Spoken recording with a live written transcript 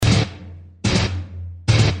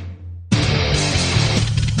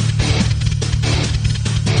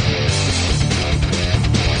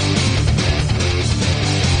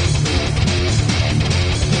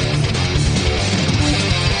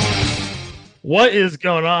What is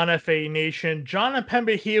going on, FA Nation? John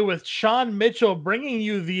Impemba here with Sean Mitchell, bringing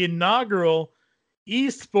you the inaugural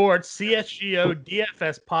Esports CSGO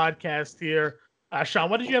DFS podcast here.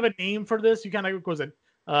 Sean, what did you have a name for this? You kind of was it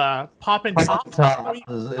Poppin' Tops? Top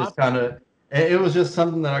is kind of it was just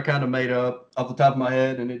something that I kind of made up off the top of my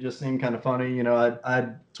head, and it just seemed kind of funny. I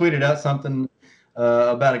tweeted out something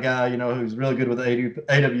about a guy who's really good with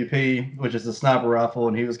AWP, which is a sniper rifle,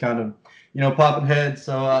 and he was kind of popping heads.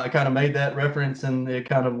 So I kind of made that reference, and it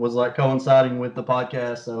kind of was like coinciding with the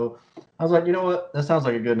podcast. So I was like, you know what, that sounds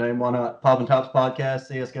like a good name. Why not Poppin' Tops Podcast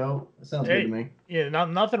CS:GO? It sounds good to Hey, me. yeah,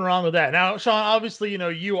 nothing wrong with that. Now, Sean, obviously,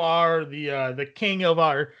 you are the king of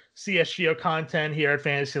our CSGO content here at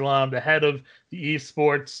Fantasy Lum, the head of the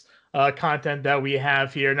esports content that we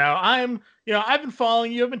have here. Now, I've been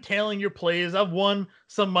following you. I've been tailing your plays. I've won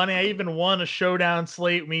some money. I even won a showdown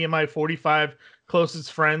slate. Me and my 45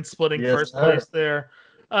 closest friends splitting Yes, first sir. place there.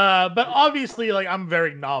 But obviously, like I'm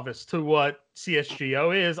very novice to what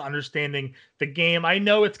CSGO is, understanding the game. I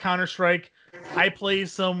know it's Counter Strike. I play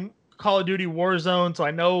some Call of Duty Warzone, so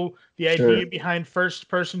I know the Sure. idea behind first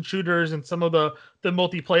person shooters and some of the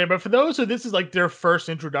multiplayer. But for those who this is like their first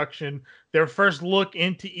introduction, their first look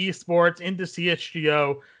into esports, into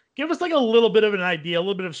CSGO, give us like a little bit of an idea, a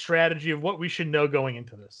little bit of strategy of what we should know going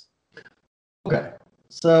into this. Okay.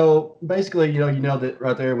 So basically, you nailed it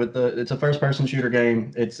right there with it's a first person shooter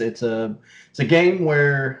game. It's a game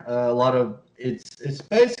where a lot of it's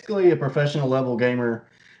basically a professional level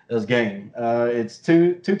gamer's game. It's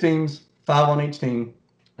two teams, five on each team,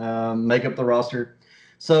 make up the roster.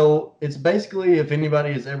 So it's basically, if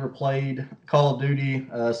anybody has ever played Call of Duty,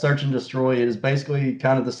 Search and Destroy, it is basically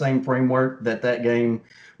kind of the same framework that game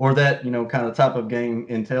or that kind of type of game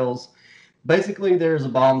entails. Basically, there's a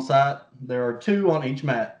bomb site. There are two on each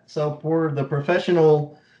map. So for the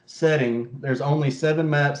professional setting, there's only 7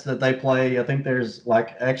 maps that they play. I think there's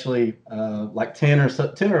like actually like 10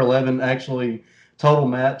 or 11 actually total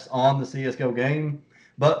maps on the CS:GO game.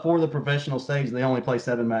 But for the professional stage, they only play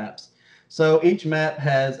 7 maps. So each map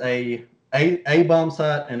has a bomb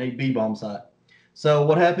site and a B bomb site. So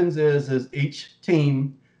what happens is each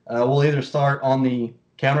team will either start on the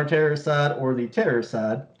counter terrorist side or the terrorist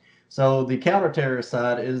side. So the counter-terrorist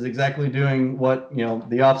side is exactly doing what,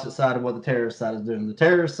 the opposite side of what the terrorist side is doing. The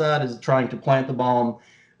terrorist side is trying to plant the bomb.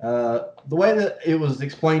 The way that it was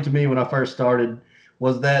explained to me when I first started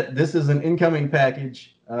was that this is an incoming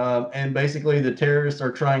package, and basically the terrorists are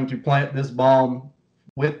trying to plant this bomb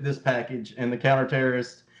with this package, and the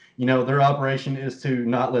counter-terrorists, their operation is to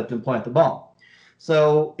not let them plant the bomb.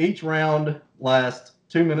 So each round lasts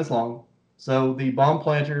 2 minutes long. So the bomb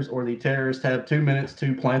planters or the terrorists have 2 minutes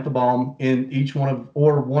to plant the bomb in each one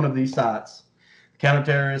of these sites. Counter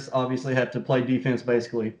terrorists obviously have to play defense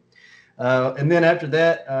basically, and then after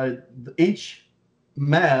that, each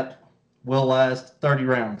map will last 30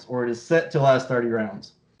 rounds, or it is set to last 30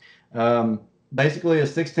 rounds. Um, Basically, a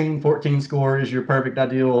 16-14 score is your perfect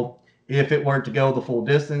ideal. If it were to go the full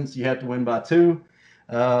distance, you have to win by two.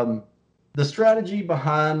 Um, the strategy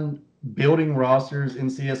behind building rosters in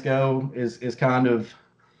CS:GO is kind of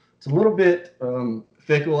it's a little bit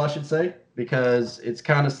fickle, I should say, because it's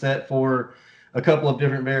kind of set for a couple of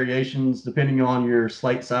different variations depending on your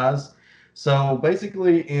slate size. So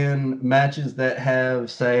basically, in matches that have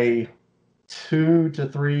say 2 to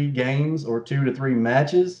 3 games or 2 to 3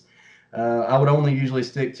 matches, I would only usually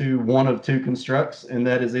stick to one of two constructs, and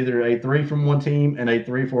that is either a 3 from one team and a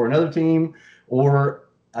 3 for another team, or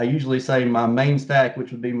I usually say my main stack,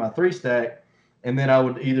 which would be my 3 stack, and then I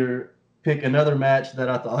would either pick another match that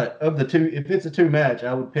I thought of the two. If it's a 2 match,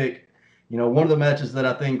 I would pick, one of the matches that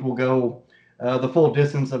I think will go the full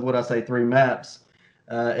distance of what I say 3 maps.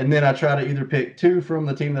 And then I try to either pick two from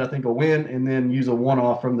the team that I think will win, and then use a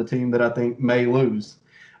one-off from the team that I think may lose.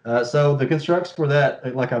 So the constructs for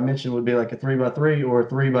that, like I mentioned, would be like a 3x3 or a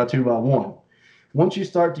 3x2x1. Once you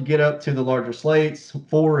start to get up to the larger slates,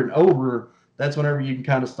 4 and over, that's whenever you can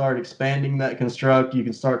kind of start expanding that construct. You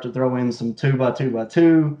can start to throw in some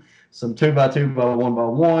 2x2x2, some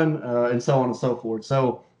 2x2x1x1, and so on and so forth.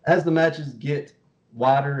 So as the matches get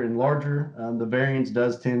wider and larger, the variance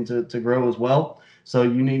does tend to grow as well. So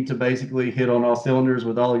you need to basically hit on all cylinders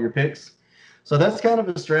with all of your picks. So that's kind of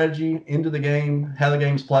a strategy into the game, how the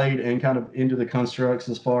game's played, and kind of into the constructs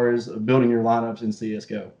as far as building your lineups in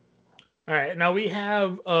CS:GO. All right, now we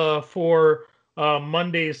have for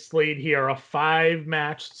Monday's slate here a 5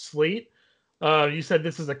 match slate. You said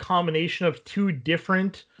this is a combination of two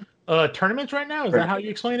different tournaments right now. Is that how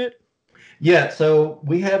you explain it? Yeah, so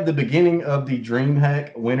we have the beginning of the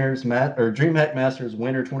DreamHack Masters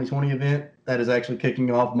Winter 2020 event that is actually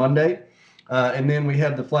kicking off Monday. And then we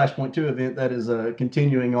have the Flashpoint 2 event that is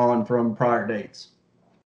continuing on from prior dates.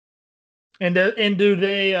 And do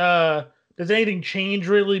they does anything change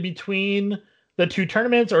really between the two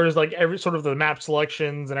tournaments, or is like every sort of the map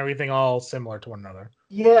selections and everything all similar to one another?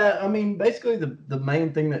 Yeah, I mean, basically the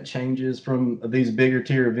main thing that changes from these bigger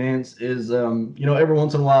tier events is, every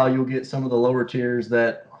once in a while you'll get some of the lower tiers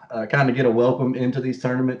that kind of get a welcome into these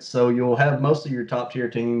tournaments. So you'll have most of your top tier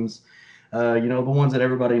teams, the ones that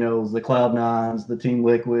everybody knows, the Cloud9s, the Team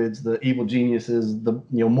Liquids, the Evil Geniuses, the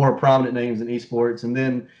more prominent names in esports, and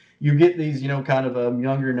then you get these, kind of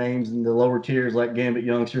younger names in the lower tiers like Gambit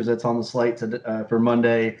Youngsters that's on the slate for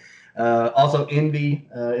Monday. Also, Envy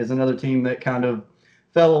is another team that kind of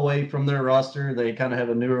fell away from their roster. They kind of have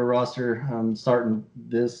a newer roster starting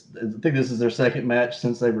this. I think this is their second match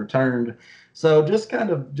since they've returned. So just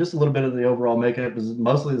a little bit of the overall makeup is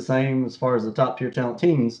mostly the same as far as the top tier talent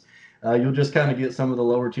teams. You'll just kind of get some of the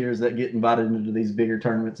lower tiers that get invited into these bigger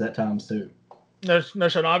tournaments at times too. No,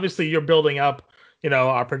 Sean, obviously you're building up,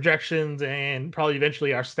 our projections and probably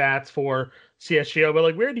eventually our stats for CSGO. But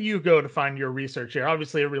like, where do you go to find your research here?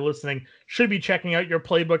 Obviously, everybody listening should be checking out your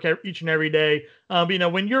playbook each and every day.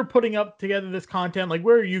 But when you're putting up together this content, like,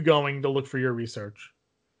 where are you going to look for your research?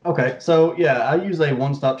 Okay, so yeah, I use a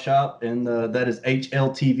one-stop shop, and that is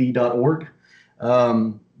hltv.org.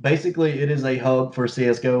 Basically, it is a hub for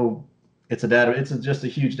CS:GO. It's a data. It's just a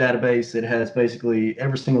huge database. It has basically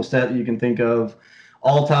every single stat that you can think of,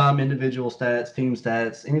 all-time individual stats, team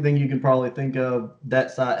stats, anything you can probably think of. That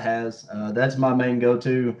site has. That's my main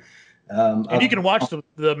go-to. And you can watch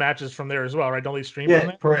the matches from there as well, right? Don't they stream from Yeah,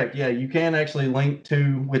 there? correct. Yeah, you can actually link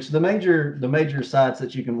to which the major sites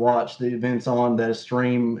that you can watch the events on that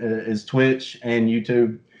stream is Twitch and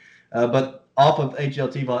YouTube. But off of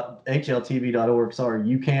hltv.org, sorry,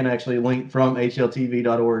 you can actually link from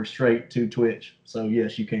hltv.org straight to Twitch. So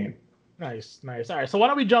yes, you can. Nice, nice. All right, so why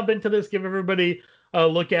don't we jump into this? Give everybody a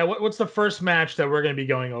look at what's the first match that we're going to be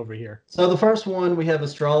going over here. So the first one, we have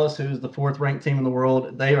Astralis, who's the fourth ranked team in the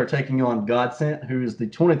world. They are taking on Godsent, who is the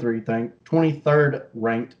 23rd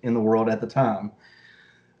ranked in the world at the time.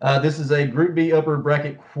 This is a Group B upper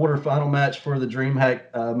bracket quarterfinal match for the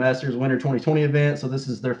DreamHack Masters Winter 2020 event. So this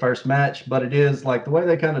is their first match, but it is like the way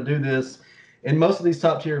they kind of do this. In most of these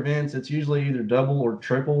top tier events, it's usually either double or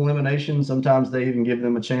triple elimination. Sometimes they even give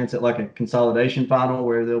them a chance at like a consolidation final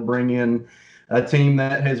where they'll bring in a team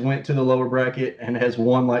that has went to the lower bracket and has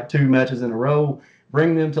won like two matches in a row,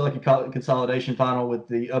 bring them to like a consolidation final with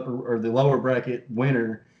the upper or the lower bracket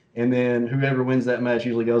winner, and then whoever wins that match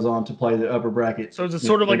usually goes on to play the upper bracket. So is it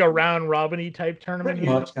sort of like a round robin-y type tournament Pretty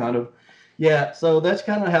here? much, kind of. Yeah, so that's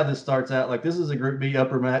kind of how this starts out. Like this is a Group B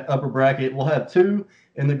upper bracket. We'll have two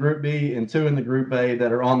in the Group B and two in the Group A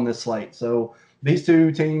that are on this slate. So these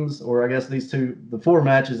two teams, or I guess the four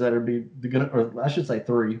matches that are gonna, or I should say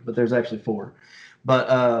three, but there's actually four.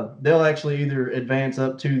 But they'll actually either advance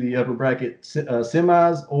up to the upper bracket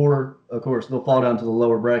semis, or of course they'll fall down to the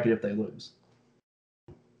lower bracket if they lose.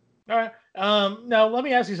 All right. Now let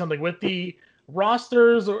me ask you something. With the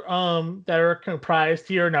rosters that are comprised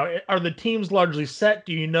here, now are the teams largely set?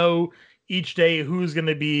 Do you know each day who's going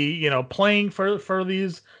to be, playing for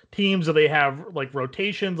these teams? Do they have like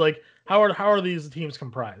rotations? Like how are these teams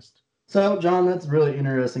comprised? So, John, that's really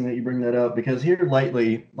interesting that you bring that up because here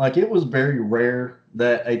lately, like it was very rare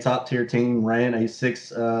that a top tier team ran a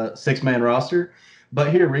six-man roster.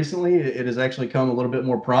 But here recently, it has actually come a little bit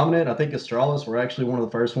more prominent. I think Astralis were actually one of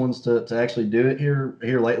the first ones to actually do it here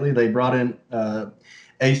lately. They brought in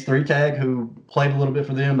Ace 3 Tag, who played a little bit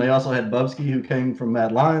for them. They also had Bubsky, who came from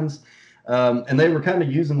Mad Lions. And they were kind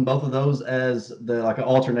of using both of those as like an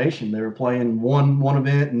alternation. They were playing one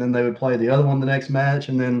event, and then they would play the other one the next match,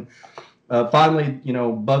 and then finally,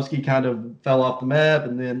 Bubsky kind of fell off the map,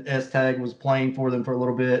 and then S-Tag was playing for them for a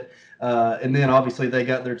little bit. And then obviously they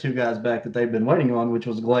got their two guys back that they've been waiting on, which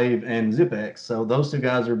was Glaive and Zipex. So those two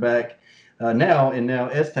guys are back now, and now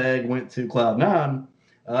S-Tag went to Cloud9.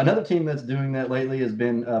 Another team that's doing that lately has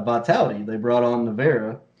been Vitality. They brought on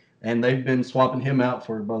Navera, and they've been swapping him out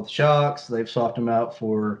for both Shocks. They've swapped him out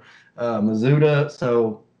for Mizuta.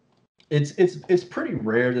 So it's pretty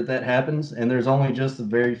rare that happens, and there's only just a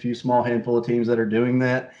very few small handful of teams that are doing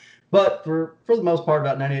that. But for the most part,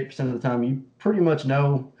 about 98% of the time, you pretty much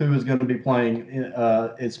know who is going to be playing,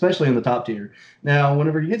 especially in the top tier. Now,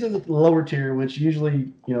 whenever you get to the lower tier, which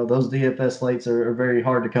usually, those DFS slates are very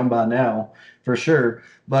hard to come by now, for sure.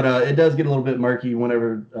 But it does get a little bit murky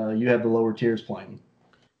whenever you have the lower tiers playing.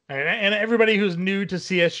 And everybody who's new to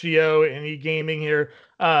CSGO and e-gaming here,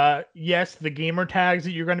 yes, the gamer tags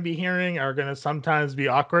that you're going to be hearing are going to sometimes be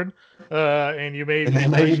awkward. and you may And be they may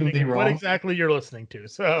even questioning be what wrong. exactly you're listening to.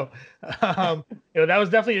 So, that was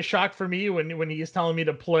definitely a shock for me when he's telling me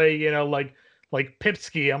to play, like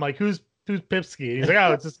Pipsky. I'm like, who's Pipsky? He's like,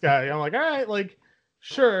 oh, it's this guy. I'm like, all right, like,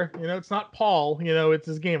 sure, it's not Paul, it's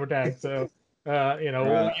his gamer tag. So, Right.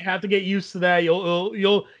 you have to get used to that.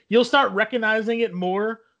 You'll start recognizing it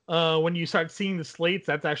more when you start seeing the slates.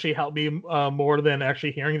 That's actually helped me more than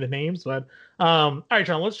actually hearing the names. But all right,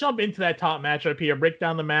 John, let's jump into that top matchup here. Break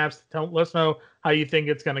down the maps. Let us know how you think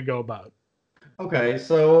it's going to go about. Okay,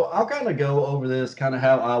 so I'll kind of go over this, kind of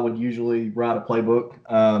how I would usually write a playbook.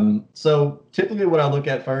 So typically, what I look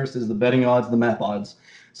at first is the betting odds, the map odds.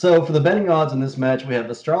 So for the betting odds in this match, we have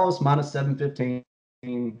Astralis minus 715.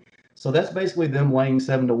 So that's basically them laying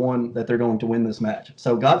 7-1 that they're going to win this match.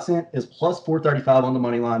 So Godsent is plus 435 on the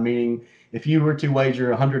money line, meaning if you were to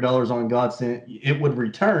wager $100 on Godsent, it would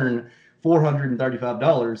return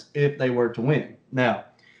 $435 if they were to win. Now,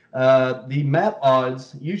 the map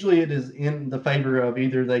odds, usually it is in the favor of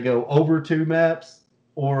either they go over 2 maps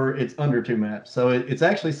or it's under 2 maps. So it's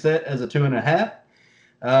actually set as a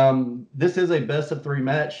 2.5. This is a best of 3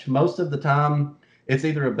 match. Most of the time, it's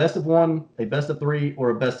either a best of 1, a best of 3,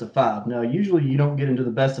 or a best of 5. Now, usually you don't get into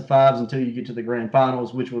the best of 5s until you get to the grand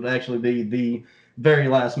finals, which would actually be the very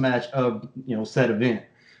last match of said event.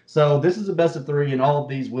 So this is a best of 3, and all of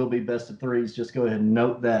these will be best of 3s. Just go ahead and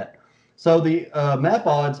note that. So the map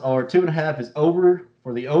odds are 2.5 is over.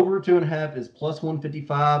 For the over 2.5 is plus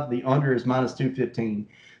 155. The under is minus 215.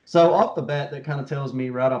 So off the bat, that kind of tells me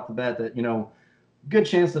right off the bat that good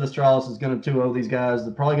chance that Astralis is going to 2-0 these guys.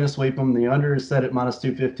 They're probably going to sweep them. The under is set at minus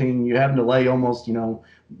 215. You're having to lay almost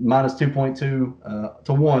minus 2.2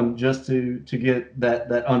 to 1 just to get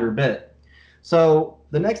that under bet. So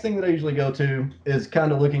the next thing that I usually go to is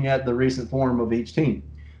kind of looking at the recent form of each team.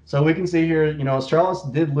 So we can see here,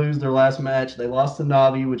 Astralis did lose their last match. They lost to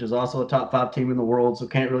Navi, which is also a top 5 team in the world, so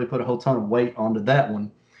can't really put a whole ton of weight onto that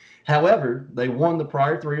one. However, they won the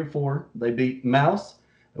prior 3 of 4. They beat Mouse,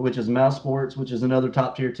 which is Mouse Sports, which is another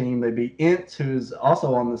top tier team. They beat Int, who's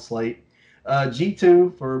also on the slate.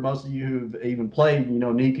 G2, for most of you who've even played,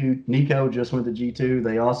 Nico just went to G2.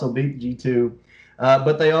 They also beat G2.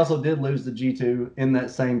 But they also did lose to G2 in that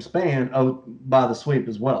same span by the sweep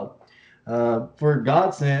as well. For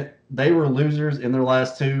Godsent, they were losers in their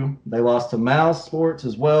last 2. They lost to Mouse Sports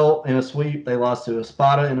as well in a sweep. They lost to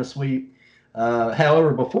Espada in a sweep.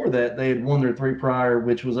 However, before that, they had won their 3 prior,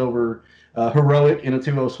 which was over Heroic in a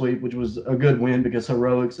 2-0 sweep, which was a good win because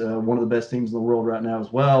Heroic's one of the best teams in the world right now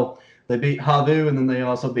as well. They beat Havu, and then they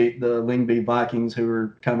also beat the Lingby Vikings, who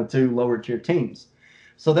are kind of 2 lower tier teams.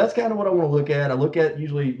 So that's kind of what I want to look at. I look at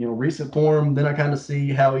usually recent form, then I kind of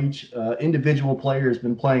see how each individual player has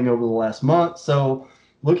been playing over the last month. So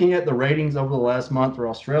looking at the ratings over the last month for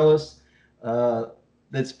Australis,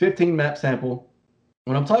 that's 15 map sample.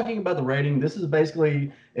 When I'm talking about the rating, this is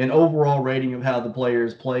basically an overall rating of how the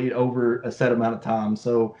players played over a set amount of time.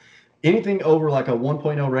 So anything over like a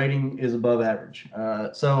 1.0 rating is above average.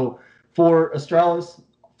 So for Astralis,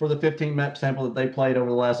 for the 15 map sample that they played over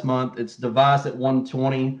the last month, it's Device at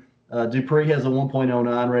 120. Dupree has a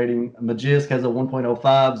 1.09 rating. Magisk has a 1.05.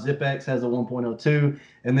 ZipX has a 1.02.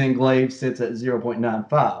 And then Glaive sits at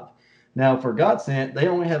 0.95. Now for Godsent, they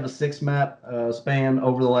only have a 6 map span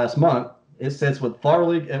over the last month. It sits with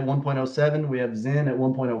Farlig at 1.07. We have Zen at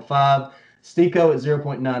 1.05. Stico at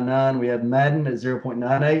 0.99. We have Madden at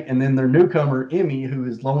 0.98. And then their newcomer, Emmy, who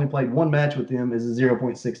has only played 1 match with them, is a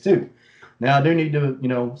 0.62. Now, I do need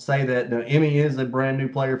to, say that Emmy is a brand new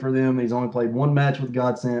player for them. He's only played 1 match with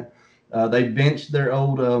Godsent. They benched their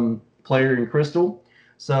old player in Crystal.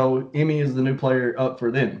 So Emmy is the new player up for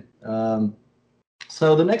them.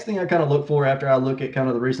 So the next thing I kind of look for after I look at kind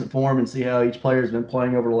of the recent form and see how each player has been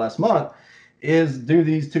playing over the last month is, do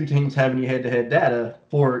these 2 teams have any head-to-head data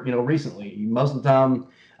for, recently? Most of the time,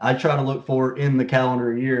 I try to look for in the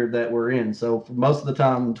calendar year that we're in. So for most of the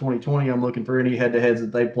time in 2020, I'm looking for any head-to-heads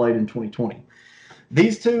that they played in 2020.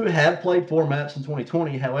 These 2 have played 4 maps in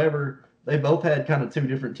 2020. However, they both had kind of 2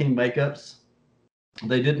 different team makeups.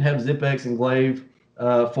 They didn't have ZipX and Glaive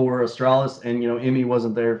for Astralis, and, Emmy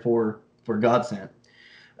wasn't there for Godsent.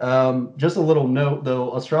 Just a little note,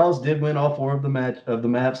 though, Astralis did win all 4 of the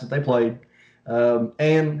maps that they played.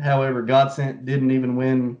 And however, Godsent didn't even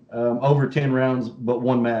win over 10 rounds but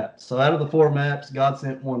 1 map. So out of the 4 maps,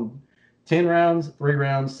 Godsent won 10 rounds, 3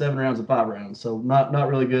 rounds, 7 rounds, and 5 rounds. So not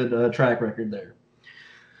really good track record there.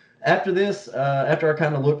 After this, after I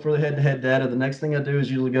kind of look for the head-to-head data, the next thing I do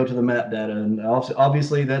is usually go to the map data. And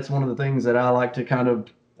obviously, that's one of the things that I like to kind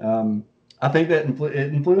of I think that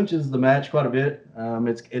it influences the match quite a bit.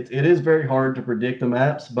 It is very hard to predict the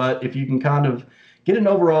maps, but if you can kind of get an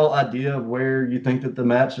overall idea of where you think that the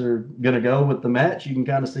maps are going to go with the match, you can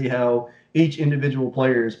kind of see how each individual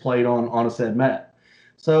player is played on a said map.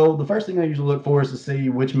 So the first thing I usually look for is to see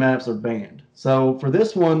which maps are banned. So for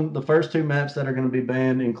this one, the first two maps that are going to be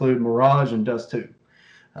banned include Mirage and Dust 2.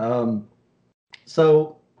 Um,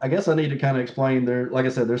 so I guess I need to kind of explain there. Like I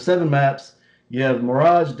said, there's 7 maps. You have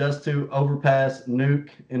Mirage, Dust 2, Overpass, Nuke,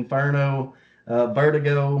 Inferno,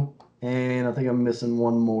 Vertigo, and I think I'm missing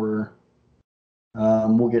one more.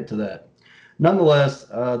 We'll get to that. Nonetheless,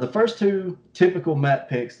 the first two typical map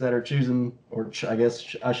picks that are chosen, or I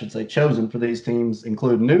guess I should say chosen for these teams,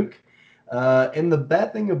 include Nuke. And the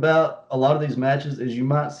bad thing about a lot of these matches is you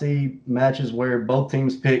might see matches where both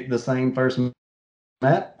teams pick the same first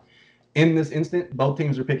map. In this instant, both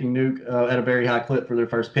teams are picking Nuke at a very high clip for their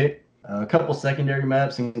first pick. A couple secondary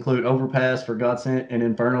maps include Overpass for Godsent and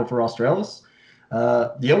Inferno for Australis.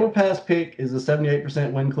 The Overpass pick is a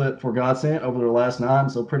 78% win clip for Godsent over their last 9,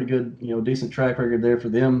 so pretty good, decent track record there for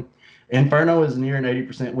them. Inferno is near an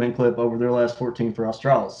 80% win clip over their last 14 for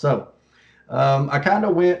Australis. So I kind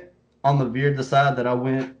of went on the side that I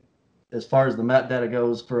went as far as the map data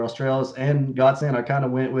goes for Australis and Godsent. I kind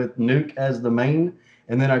of went with Nuke as the main,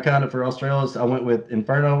 and then I kind of for Australis I went with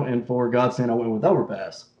Inferno, and for Godsent I went with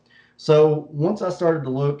Overpass. So once I started to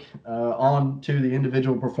look on to the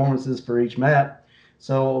individual performances for each map,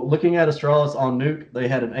 so looking at Australis on Nuke, they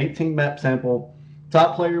had an 18 map sample.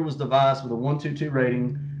 Top player was Device with a 122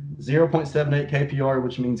 rating, 0.78 KPR,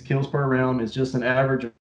 which means kills per round. Is just an average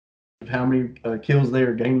of how many kills they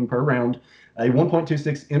are gaining per round. A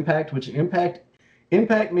 1.26 impact, which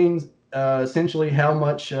impact means essentially how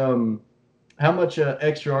much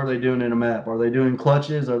extra are they doing in a map? Are they doing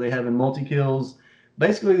clutches? Are they having multi kills?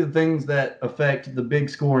 Basically, the things that affect the big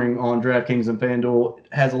scoring on DraftKings and FanDuel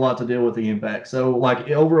has a lot to deal with the impact. So, like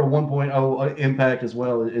over a 1.0 impact as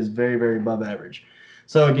well is very, very above average.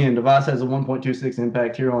 So again, Device has a 1.26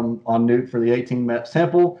 impact here on Nuke for the 18 map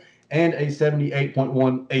sample and a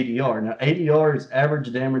 78.1 ADR. Now, ADR is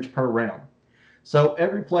average damage per round. So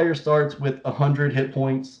every player starts with 100 hit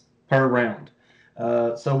points per round.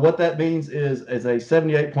 So what that means is a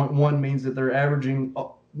 78.1 means that they're averaging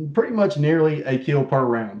pretty much nearly a kill per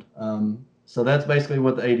round. So that's basically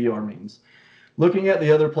what the ADR means. Looking at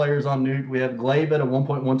the other players on Nuke, we have Glaive at a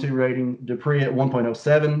 1.12 rating, Dupree at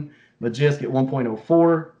 1.07, Magisk at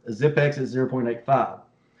 1.04, Zipex at 0.85.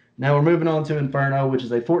 Now we're moving on to Inferno, which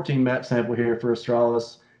is a 14 map sample here for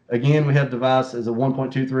Australis. Again, we have Device as a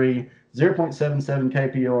 1.23, 0.77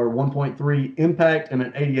 KPR, 1.3 impact, and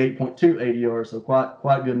an 88.2 ADR. So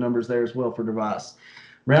quite good numbers there as well for Device.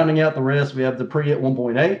 Rounding out the rest, we have Dupree at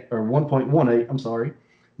 1.8 or 1.18. I'm sorry.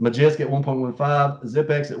 Magisk at 1.15,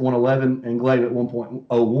 Zipex at 111, and Glaive at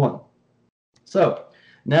 1.01. So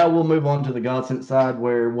now we'll move on to the Godsent side,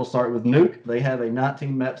 where we'll start with Nuke. They have a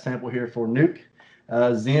 19 map sample here for Nuke.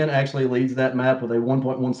 Zen actually leads that map with a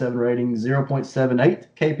 1.17 rating, 0.78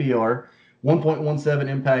 KPR, 1.17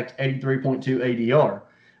 impact, 83.2 ADR.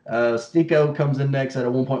 Stico comes in next at a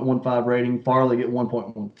 1.15 rating, Farley at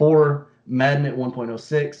 1.14, Madden at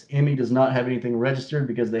 1.06. Emmy does not have anything registered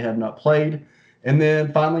because they have not played. And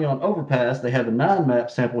then finally on Overpass, they have a 9 map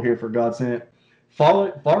sample here for Godsent.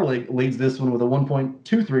 Farley leads this one with a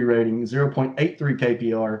 1.23 rating, 0.83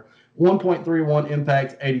 KPR, 1.31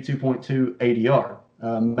 impact, 82.2 ADR.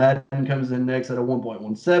 Madden comes in next at a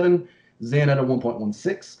 1.17, Zen at a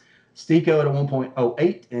 1.16, Stico at a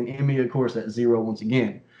 1.08, and Emmy, of course, at 0 once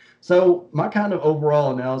again. So my kind of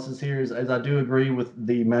overall analysis here is, as I do agree with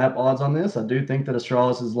the map odds on this, I do think that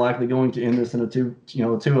Australis is likely going to end this in a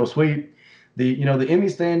 2-0 sweep. The Emmy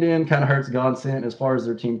stand-in kind of hurts Godsent as far as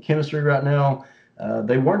their team chemistry right now.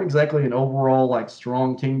 They weren't exactly an overall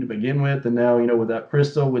strong team to begin with, and now without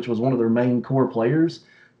Crystal, which was one of their main core players,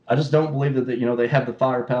 I just don't believe that they have the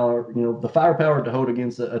firepower to hold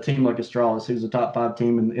against a team like Australis, who's a top 5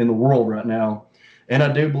 team in the world right now. And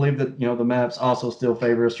I do believe that the maps also still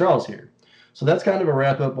favor Australis here. So that's kind of a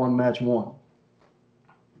wrap up on match 1.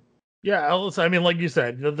 Yeah, I mean, like you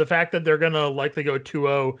said, the fact that they're gonna likely go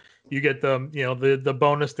 2-0, you get the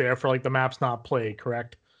bonus there for the maps not played,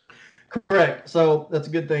 correct? Correct. So that's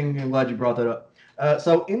a good thing. I'm glad you brought that up.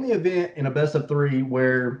 So in the event in a best of 3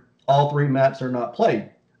 where all 3 maps are not played,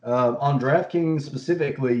 on DraftKings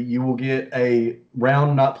specifically, you will get a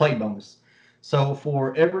round not played bonus. So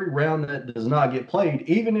for every round that does not get played,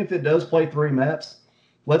 even if it does play 3 maps,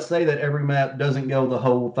 let's say that every map doesn't go the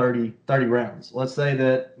whole 30 rounds. Let's say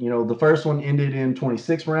that the first one ended in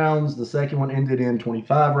 26 rounds, the second one ended in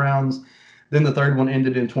 25 rounds, then the third one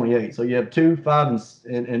ended in 28. So you have 2, 5,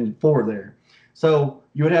 and 4 there. So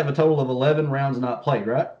you would have a total of 11 rounds not played,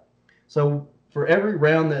 right? So for every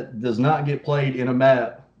round that does not get played in a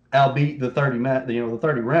map, albeit the 30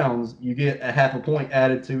 rounds, you get a half a point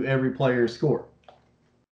added to every player's score.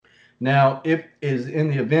 Now, if is in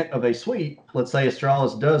the event of a sweep, let's say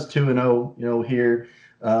Astralis does 2-0, here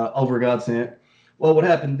over Godsent. Well, what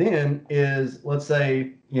happened then is, let's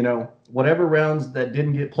say, whatever rounds that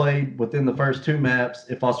didn't get played within the first two maps,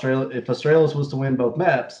 if Australis was to win both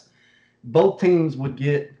maps, both teams would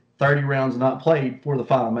get 30 rounds not played for the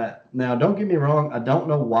final map. Now, don't get me wrong, I don't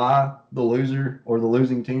know why the loser or the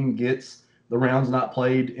losing team gets the rounds not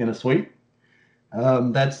played in a sweep.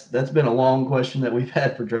 That's been a long question that we've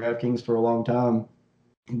had for DraftKings for a long time,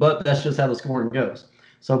 but that's just how the scoring goes.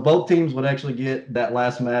 So both teams would actually get that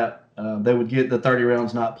last map. They would get the 30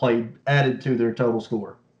 rounds not played added to their total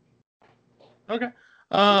score. Okay.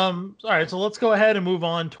 All right. So let's go ahead and move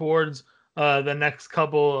on towards the next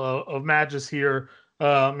couple of matches here.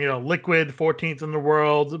 Liquid 14th in the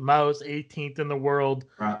world, Mouse 18th in the world.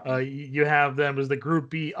 Right. You have them as the Group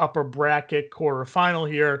B upper bracket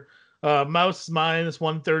quarterfinal here. Mouse minus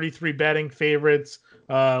 133 betting favorites,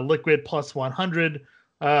 Liquid plus 100.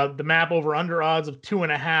 The map over under odds of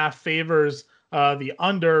 2.5 favors the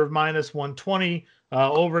under minus 120,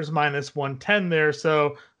 overs minus 110 there.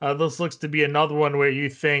 So this looks to be another one where you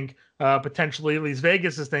think potentially, at least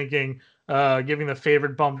Vegas is thinking, giving the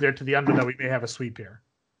favorite bump there to the under that we may have a sweep here.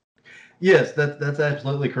 Yes, that's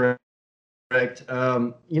absolutely correct. It's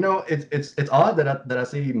odd that I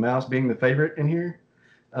see Mouse being the favorite in here.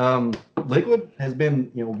 Liquid has been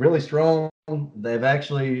really strong. They've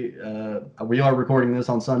actually we are recording this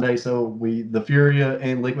on Sunday, so the Furia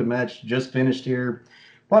and Liquid match just finished here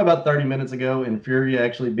probably about 30 minutes ago, and Furia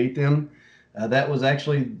actually beat them. That was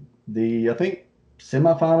actually the I think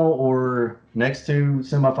semifinal or next to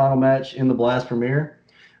semifinal match in the Blast Premier.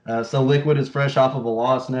 So Liquid is fresh off of a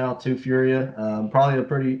loss now to Furia. Probably a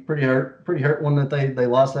pretty hurt one that they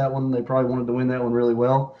lost that one. They probably wanted to win that one really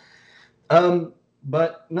well.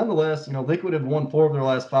 But nonetheless, Liquid have won 4 of their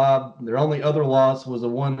last 5. Their only other loss was a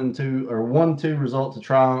 1-2 result to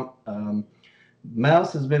Triumph.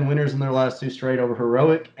 Mouse has been winners in their last 2 straight over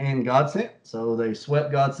Heroic and Godsent. So they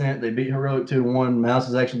swept Godsent. They beat Heroic 2-1. Mouse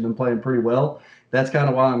has actually been playing pretty well. That's kind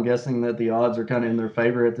of why I'm guessing that the odds are kind of in their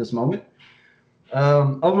favor at this moment.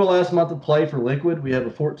 Over the last month of play for Liquid, we have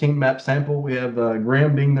a 14 map sample. We have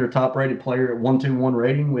Graham being their top rated player at 121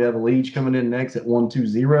 rating. We have Liege coming in next at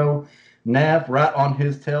 120. Nav right on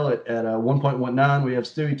his tail at 1.19. We have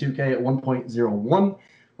Stewie 2K at 1.01.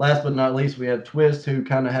 Last but not least, we have Twist, who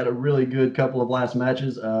kind of had a really good couple of last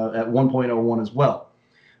matches at 1.01 as well.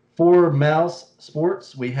 For Mouse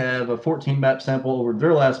Sports, we have a 14 map sample over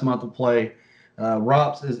their last month of play.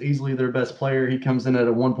 Rops is easily their best player. He comes in at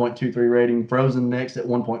a 1.23 rating. Frozen next at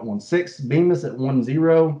 1.16. Beamus at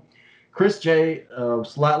 1.0. Chris J,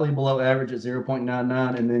 slightly below average at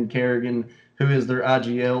 0.99. And then Kerrigan, who is their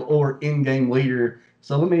IGL or in-game leader.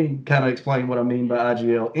 So let me kind of explain what I mean by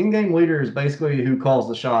IGL. In-game leader is basically who calls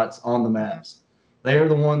the shots on the maps. They are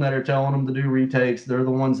the one that are telling them to do retakes. They're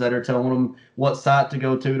the ones that are telling them what site to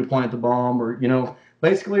go to plant the bomb, or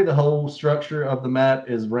basically the whole structure of the map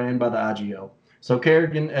is ran by the IGL. So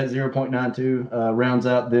Kerrigan at 0.92 rounds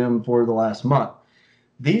out them for the last month.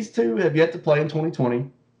 These two have yet to play in 2020.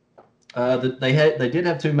 They did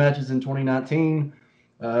have 2 matches in 2019.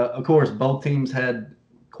 Of course, both teams had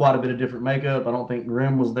quite a bit of different makeup. I don't think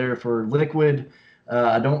Grim was there for Liquid.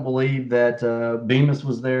 I don't believe that Beamus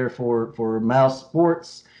was there for Mouse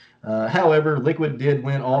Sports. However, Liquid did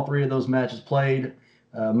win all 3 of those matches played.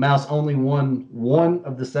 Mouse only won 1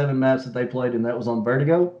 of the 7 maps that they played, and that was on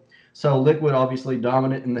Vertigo. So Liquid obviously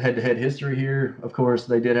dominant in the head-to-head history here. Of course,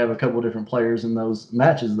 they did have a couple different players in those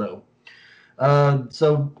matches, though.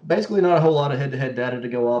 So basically not a whole lot of head-to-head data to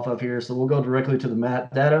go off of here, so we'll go directly to the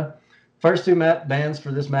map data. First 2 map bans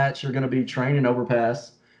for this match are going to be Train and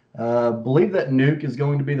Overpass. Believe that Nuke is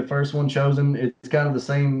going to be the first one chosen. It's kind of the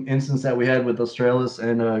same instance that we had with Australis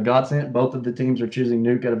and Godsent. Both of the teams are choosing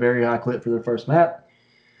Nuke at a very high clip for their first map.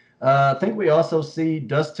 I think we also see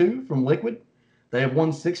Dust 2 from Liquid. They have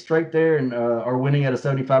won 6 straight there and are winning at a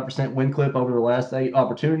 75% win clip over the last 8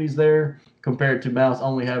 opportunities there, compared to Mouse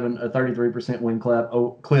only having a 33% win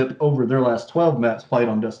clip over their last 12 maps played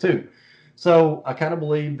on Dust 2. So I kind of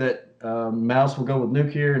believe that Mouse will go with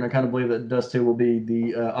Nuke here, and I kind of believe that Dust 2 will be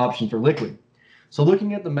the option for Liquid. So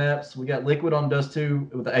looking at the maps, we got Liquid on Dust 2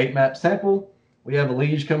 with an 8 map sample. We have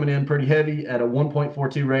Liege coming in pretty heavy at a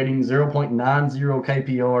 1.42 rating, 0.90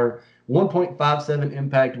 KPR, 1.57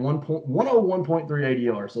 impact, 101.3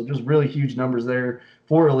 ADR. So just really huge numbers there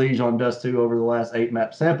for Liege on Dust 2 over the last 8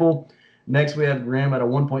 map sample. Next, we have Grim at a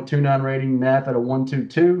 1.29 rating, Naf at a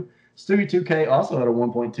 1.22. Stewie 2K also had a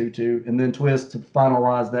 1.22, and then Twist to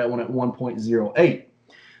finalize that one at 1.08.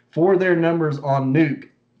 For their numbers on Nuke,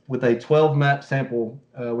 with a 12 map sample,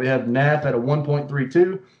 we have NAF at a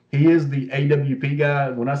 1.32. He is the AWP guy.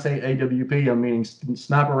 When I say AWP, I'm meaning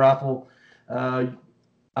sniper rifle.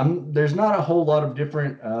 There's not a whole lot of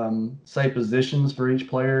different, say, positions for each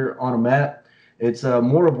player on a map. It's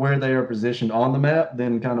more of where they are positioned on the map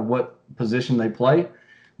than kind of what position they play.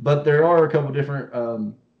 But there are a couple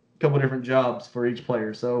different jobs for each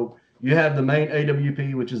player. So you have the main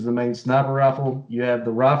AWP, which is the main sniper rifle. You have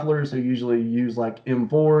the riflers who usually use like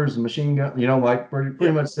M4s, machine gun, like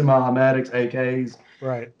pretty much semi-automatics, AKs.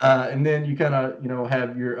 Right. And then you kind of,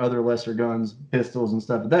 have your other lesser guns, pistols, and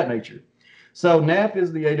stuff of that nature. So NAF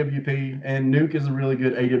is the AWP, and Nuke is a really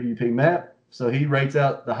good AWP map. So he rates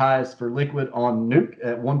out the highest for Liquid on Nuke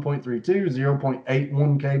at 1.32,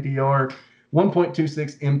 0.81 KPR,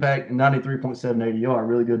 1.26 impact, and 93.7 ADR.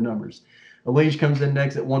 Really good numbers. Elige comes in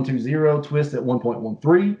next at 1.20, Twist at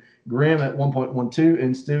 1.13, Grim at 1.12,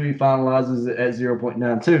 and Stewie finalizes it at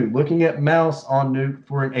 0.92. Looking at Mouse on Nuke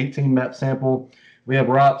for an 18 map sample, we have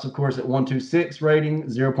Rops, of course, at 1.26 rating,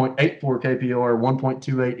 0.84 KPR,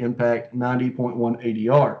 1.28 impact, 90.1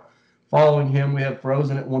 ADR. Following him, we have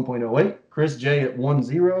Frozen at 1.08, Chris J at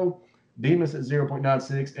 1.0, Bemis at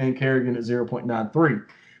 0.96, and Kerrigan at 0.93.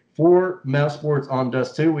 For Mouse Sports on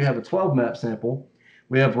Dust 2, we have a 12 map sample.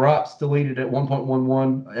 We have Rops deleted at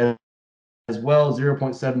 1.11 as well,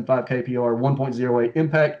 0.75 KPR, 1.08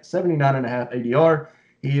 impact, 79.5 ADR.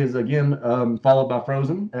 He is again followed by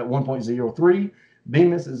Frozen at 1.03,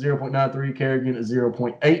 Bemis at 0.93, Kerrigan at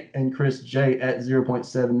 0.8, and Chris J at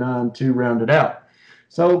 0.79 to round it out.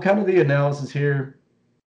 So kind of the analysis here.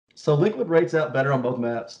 So Liquid rates out better on both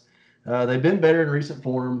maps. They've been better in recent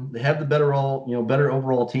form. They have the better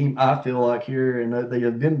overall team, I feel like, here, and they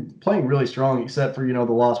have been playing really strong, except for the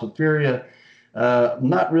loss with Furia. I'm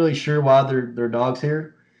not really sure why they're dogs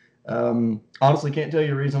here. Honestly, can't tell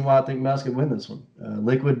you a reason why I think Mouse could win this one.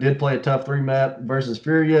 Liquid did play a tough 3 map versus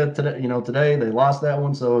Furia today. Today they lost that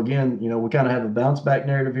one, so again, we kind of have a bounce back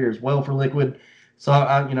narrative here as well for Liquid. So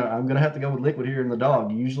I'm gonna have to go with Liquid here in the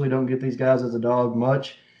dog. You usually don't get these guys as a dog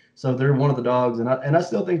much. So they're one of the dogs, and I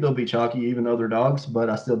still think they'll be chalky, even though they're dogs. But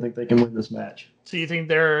I still think they can win this match. So you think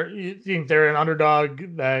they're an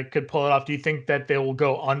underdog that could pull it off? Do you think that they will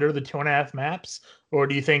go under the 2.5 maps, or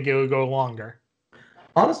do you think it will go longer?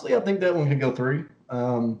 Honestly, I think that one could go 3.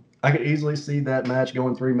 I could easily see that match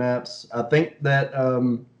going 3 maps. I think that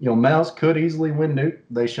Mouse could easily win Nuke.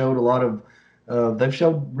 They showed a lot of they've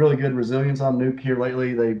showed really good resilience on Nuke here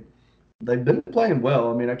lately. They've been playing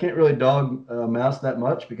well. I mean, I can't really dog Mouse that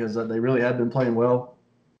much because they really have been playing well.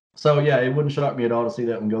 So yeah, it wouldn't shock me at all to see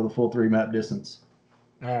that one go the full 3 map distance.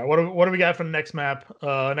 All right, what do we got for the next map?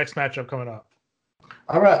 Next matchup coming up.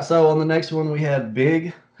 All right, so on the next one we have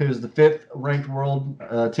Big, who's the 5th ranked world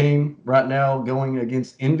team right now, going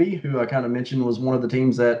against Envy, who I kind of mentioned was one of the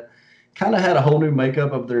teams that kind of had a whole new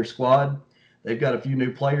makeup of their squad. They've got a few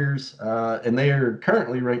new players, and they are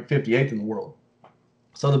currently ranked 58th in the world.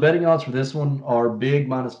 So the betting odds for this one are Big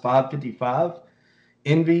minus 555,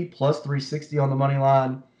 Envy plus 360 on the money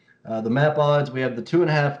line. The map odds, we have the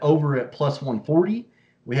 2.5 over at plus 140.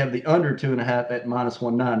 We have the under 2.5 at minus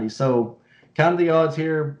 190. So kind of the odds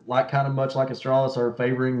here, much like Astralis, are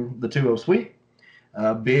favoring the 2-0 sweep.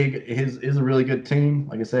 Big is a really good team.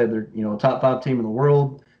 Like I said, they're a top 5 team in the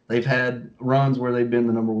world. They've had runs where they've been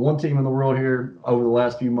the number 1 team in the world here over the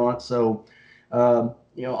last few months. So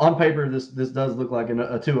on paper, this does look like a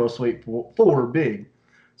 2-0 sweep for Big.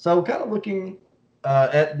 So kind of looking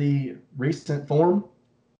at the recent form,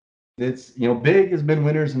 it's Big has been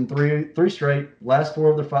winners in three straight, last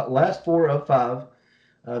four of 5.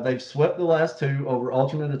 They've swept the last 2 over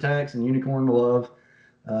Alternate Attacks and Unicorn Love.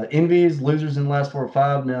 Envy's losers in the last 4 or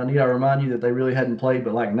 5. Now, need I remind you that they really hadn't played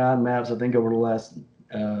but like 9 maps, I think, over the last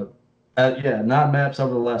 9 maps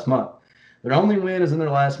over the last month. Their only win is in their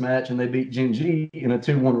last match, and they beat Gen G in a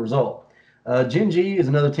 2-1 result. Gen G is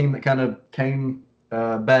another team that kind of came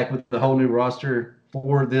back with the whole new roster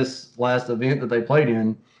for this last event that they played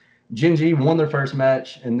in. Gen G won their first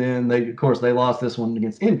match, and then they lost this one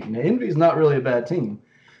against Envy. Now, Envy is not really a bad team.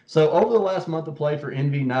 So over the last month of play for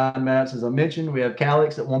Envy, 9 maps, as I mentioned, we have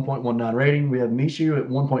Calix at 1.19 rating. We have Mishu at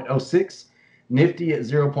 1.06, Nifty at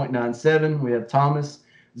 0.97. We have Thomas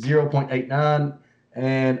 0.89.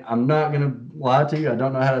 And I'm not going to lie to you. I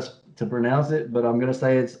don't know how to pronounce it, but I'm going to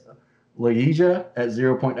say it's Leija at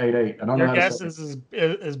 0.88. I don't know how to say it.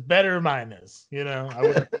 Your guess is better than mine is. I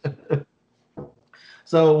would.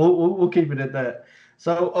 So we'll keep it at that.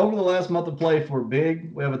 So over the last month of play for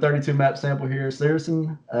Big, we have a 32 map sample here.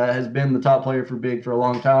 Saracen has been the top player for Big for a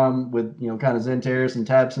long time with, kind of Zenteris and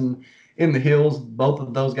Tabson in the hills. Both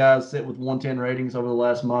of those guys sit with 110 ratings over the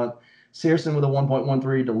last month. Searson with a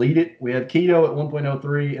 1.13 to lead it. We have Keto at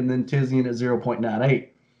 1.03 and then Tizian at 0.98.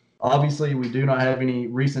 Obviously, we do not have any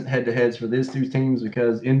recent head-to-heads for these two teams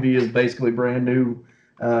because Envy is basically brand new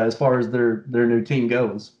as far as their new team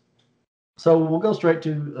goes. So we'll go straight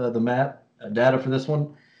to the map data for this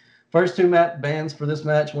one. First two map bans for this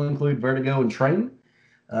match will include Vertigo and Train.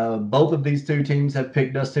 Both of these two teams have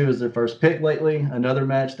picked Dust 2 as their first pick lately. Another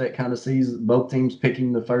match that kind of sees both teams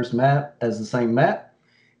picking the first map as the same map.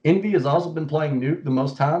 Envy has also been playing Nuke the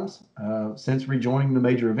most times since rejoining the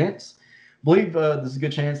major events. Believe there's a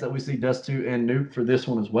good chance that we see Dust 2 and Nuke for this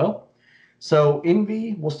one as well. So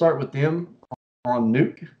Envy, we'll start with them on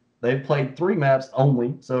Nuke. They've played 3 maps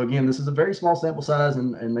only. So again, this is a very small sample size.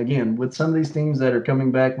 And again, with some of these teams that are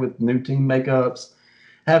coming back with new team makeups,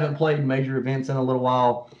 haven't played major events in a little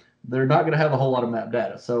while, they're not going to have a whole lot of map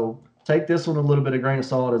data. So take this one a little bit of grain of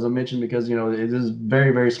salt, as I mentioned, because it is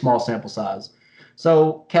very, very small sample size.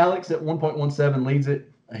 So Calix at 1.17 leads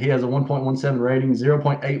it. He has a 1.17 rating,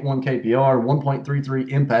 0.81 KPR, 1.33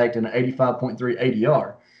 impact, and an 85.3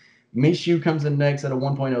 ADR. Mishu comes in next at a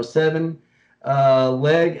 1.07.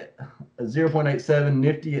 Leg 0.87,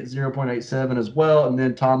 Nifty at 0.87 as well, and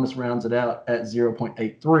then Thomas rounds it out at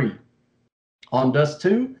 0.83. On Dust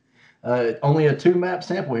 2, only a 2-map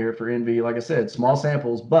sample here for Envy. Like I said, small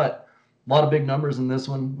samples, but a lot of big numbers in this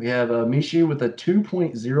one. We have Mishu with a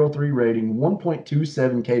 2.03 rating,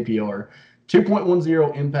 1.27 KPR,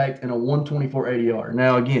 2.10 impact, and a 124 ADR.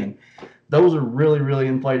 Now, again, those are really, really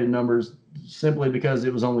inflated numbers simply because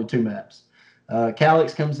it was only 2 maps.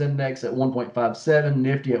 Calix comes in next at 1.57,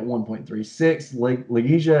 Nifty at 1.36,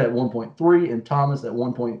 Legia at 1.3, and Thomas at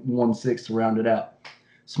 1.16 to round it out.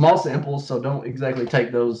 Small samples, so don't exactly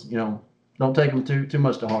take those, don't take them too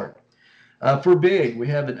much to heart. For Big, we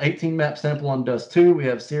have an 18-map sample on Dust 2. We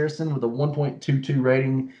have Saracen with a 1.22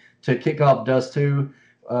 rating to kick off Dust 2,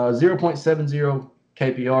 0.70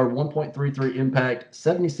 KPR, 1.33 impact,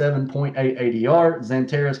 77.8 ADR.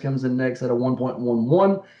 Xanteris comes in next at a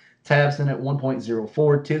 1.11. Tabson at 1.04,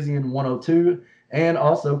 Tizian 102, and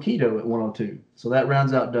also Keto at 102. So that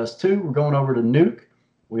rounds out Dust 2. We're going over to Nuke.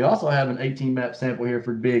 We also have an 18-map sample here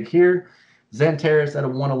for Big here. Xanteris at a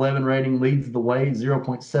 111 rating leads the way,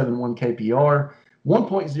 0.71 KPR,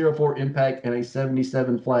 1.04 impact, and a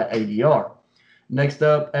 77 flat ADR. Next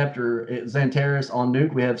up, after Xanteris on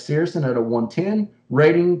Nuke, we have Searson at a 110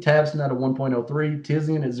 rating, Tabson at a 1.03,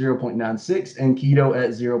 Tizian at 0.96, and Keto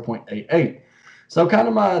at 0.88. So kind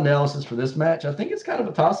of my analysis for this match, I think it's kind of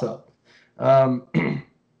a toss-up.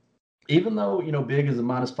 Even though, Big is a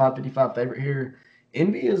minus 555 favorite here,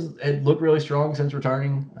 Envy it looked really strong since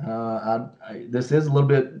returning. This is a little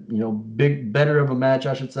bit, better of a match,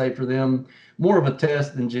 I should say, for them. More of a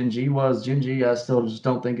test than Gen G was. Gen G, I still just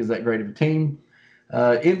don't think is that great of a team.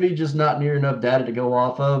 Envy just not near enough data to go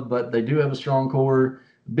off of, but they do have a strong core.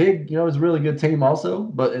 Big, is a really good team also,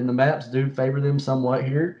 but in the maps do favor them somewhat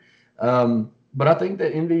here. But I think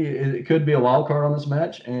that Envy it could be a wild card on this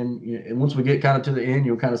match, and once we get kind of to the end,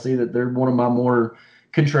 you'll kind of see that they're one of my more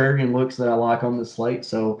contrarian looks that I like on this slate.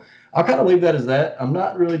 So I'll kind of leave that as that. I'm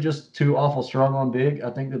not really just too awful strong on Big.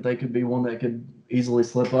 I think that they could be one that could easily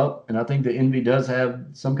slip up, and I think that Envy does have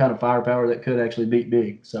some kind of firepower that could actually beat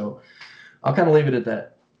Big. So I'll kind of leave it at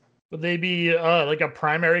that. Would they be like a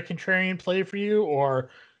primary contrarian play for you,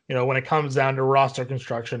 or when it comes down to roster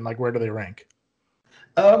construction, like where do they rank?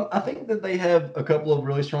 I think that they have a couple of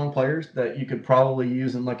really strong players that you could probably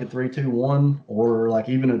use in like a 3-2-1 or like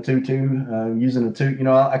even a 2-2. Using a 2,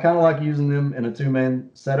 I kind of like using them in a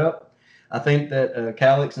 2-man setup. I think that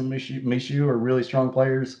Calix and Mishu are really strong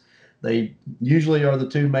players. They usually are the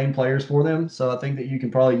 2 main players for them, so I think that you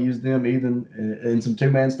can probably use them even in some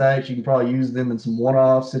 2-man stacks. You can probably use them in some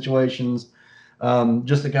one-off situations,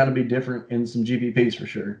 just to kind of be different in some GPPs for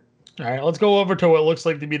sure. All right, let's go over to what looks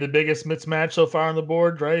like to be the biggest mismatch so far on the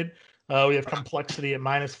board, right? We have Complexity at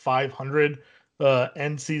minus 500,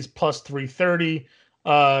 NC's plus 330.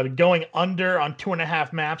 Going under on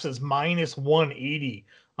 2.5 maps is minus 180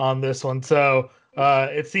 on this one. So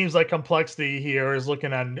it seems like Complexity here is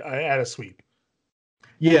looking at a sweep.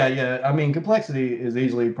 Yeah. I mean, Complexity is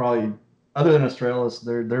easily probably, other than Australis,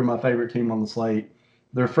 they're my favorite team on the slate.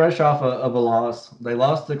 They're fresh off of a loss. They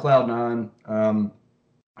lost to Cloud9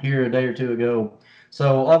 here a day or two ago.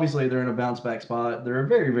 So obviously they're in a bounce back spot. They're a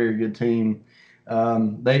very, very good team.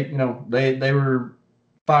 They were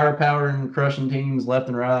firepower and crushing teams left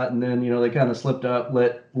and right, and then they kind of slipped up,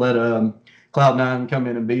 let Cloud9 come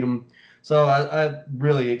in and beat them. So I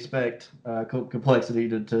really expect Complexity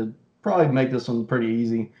to probably make this one pretty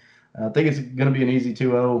easy. I think it's going to be an easy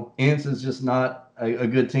 2-0. Ince is just not a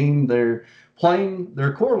good team. They're playing,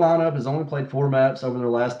 their core lineup has only played 4 maps over their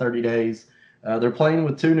last 30 days. They're playing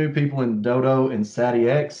with 2 new people in Dodo and Sadie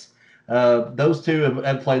X. Those two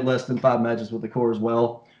have played less than 5 matches with the core as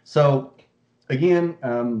well. So again,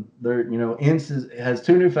 they're Ince has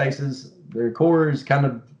 2 new faces. Their core is kind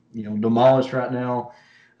of demolished right now,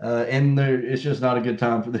 and it's just not a good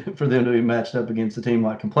time for them to be matched up against a team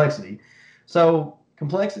like Complexity. So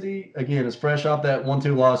Complexity again is fresh off that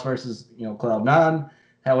 1-2 loss versus Cloud9.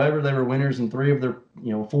 However, they were winners in 3 of their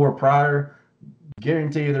 4 prior.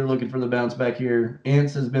 Guarantee you they're looking for the bounce back here.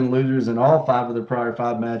 Ince has been losers in all 5 of their prior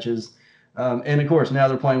 5 matches. And of course, now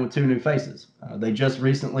they're playing with 2 new faces. They just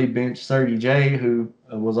recently benched Sergi J, who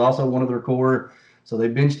was also one of their core. So they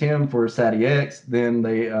benched him for Sadie X. Then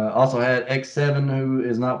they also had X7, who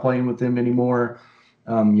is not playing with them anymore.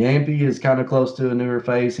 Yampy is kind of close to a newer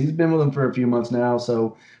face. He's been with them for a few months now.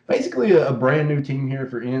 So basically a brand new team here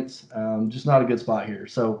for Ince. Just not a good spot here.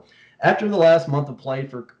 So after the last month of play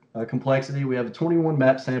for Complexity, we have a 21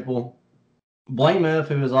 map sample. Blame F,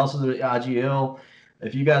 who is also the IGL.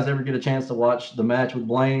 If you guys ever get a chance to watch the match with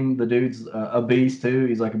Blame, the dude's a beast too.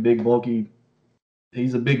 He's like a big, bulky.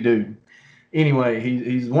 He's a big dude. Anyway,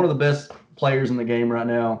 he's one of the best players in the game right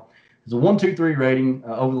now. It's a 1-2-3 rating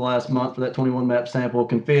over the last month for that 21 map sample.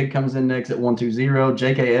 Config comes in next at 120.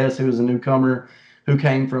 JKS, who is a newcomer who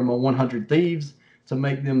came from a 100 Thieves to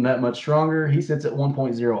make them that much stronger. He sits at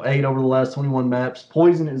 1.08 over the last 21 maps.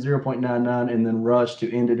 Poison at 0.99, and then Rush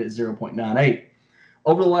to end it at 0.98.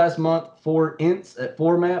 Over the last month, for Ince at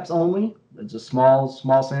 4 maps only. It's a small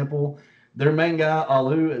sample. Their main guy,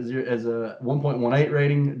 Alu, as a 1.18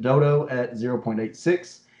 rating. Dodo at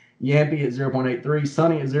 0.86. Yampy at 0.83.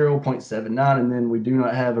 Sunny at 0.79. And then we do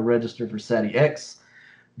not have a register for Sadie X.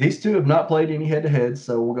 These two have not played any head-to-heads,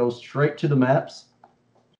 so we'll go straight to the maps.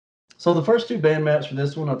 So the first 2 banned maps for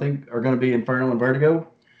this one, I think, are going to be Inferno and Vertigo.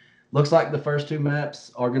 Looks like the first 2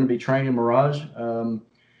 maps are going to be Train and Mirage.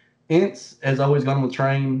 Ince has always gone with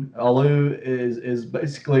Train. Alu is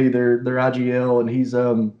basically their IGL, and he's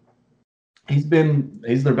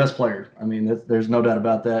their best player. I mean, there's no doubt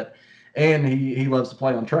about that. And he loves to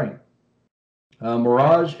play on Train.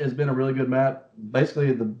 Mirage has been a really good map,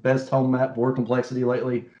 basically the best home map for Complexity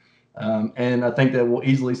lately. And I think that we'll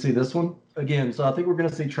easily see this one again. So I think we're going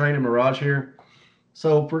to see Train and Mirage here.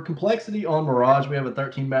 So for Complexity on Mirage, we have a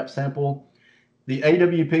 13 map sample. The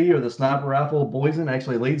AWP, or the sniper rifle, Poison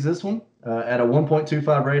actually leads this one at a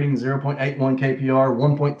 1.25 rating, 0.81 KPR,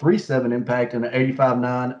 1.37 impact, and an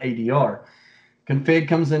 85.9 ADR. Config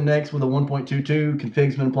comes in next with a 1.22.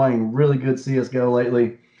 Config's been playing really good CSGO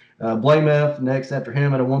lately. Blame F next after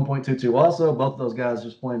him at a 1.22 also. Both of those guys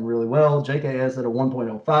just playing really well. JKS at a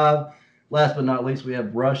 1.05. Last but not least, we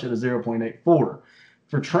have Rush at a 0.84. For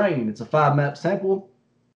Train, it's a 5 map sample.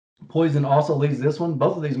 Poison also leads this one.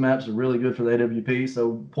 Both of these maps are really good for the AWP,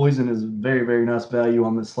 so Poison is very, very nice value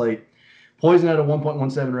on this slate. Poison at a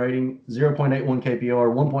 1.17 rating, 0.81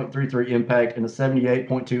 KPR, 1.33 impact, and a 78.2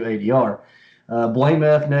 ADR. Blame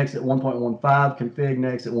F next at 1.15, Config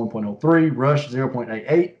next at 1.03, Rush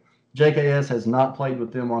 0.88. JKS has not played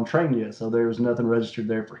with them on Train yet, so there's nothing registered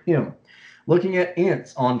there for him. Looking at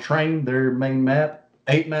Ince on Train, their main map,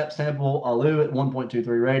 8 map sample, Alu at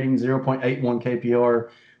 1.23 rating, 0.81 KPR,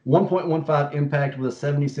 1.15 impact with a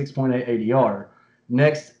 76.8 ADR.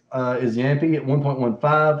 Next is Yampy at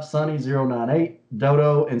 1.15, Sunny 0.98,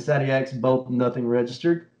 Dodo and Sadie X both nothing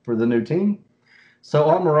registered for the new team. So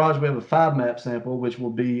on Mirage, we have a 5 map sample, which will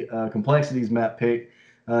be Complexity's map pick.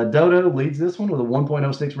 Dodo leads this one with a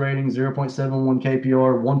 1.06 rating, 0.71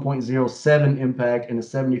 KPR, 1.07 impact, and a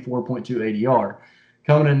 74.2 ADR.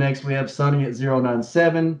 Coming in next, we have Sunny at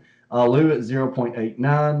 0.97, Alu at 0.89,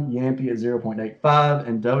 Yampy at 0.85,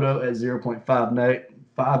 and Dodo at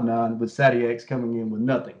 0.59, with Sadie X coming in with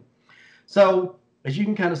nothing. So as you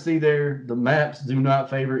can kind of see there, the maps do not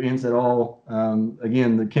favor Ince at all.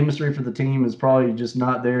 Again, the chemistry for the team is probably just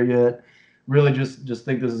not there yet. Really just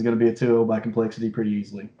think this is going to be a 2-0 by Complexity pretty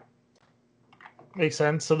easily. Makes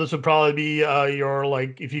sense. So this would probably be your,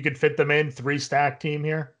 like, if you could fit them in, 3-stack team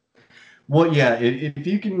here. Well, yeah, if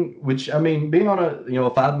you can, which I mean, being on a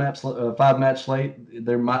 5 match slate,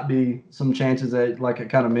 there might be some chances that, like I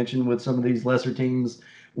kind of mentioned, with some of these lesser teams.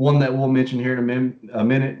 One that we'll mention here in a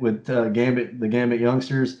minute with Gambit, the Gambit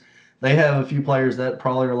youngsters. They have a few players that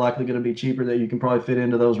probably are likely going to be cheaper that you can probably fit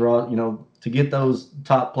into those to get those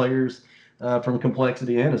top players from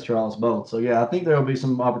Complexity and Astralis both. So yeah, I think there will be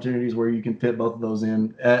some opportunities where you can fit both of those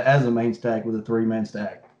in as a main stack with a 3-man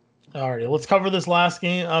stack. All right, let's cover this last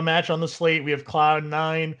game match on the slate. We have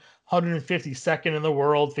Cloud9, 152nd in the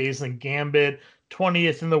world, facing Gambit,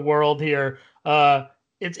 20th in the world here.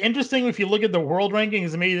 It's interesting if you look at the world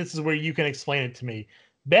rankings, and maybe this is where you can explain it to me.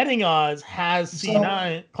 Betting odds has So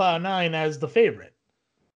C9 Cloud9 as the favorite.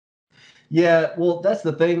 yeah, well, that's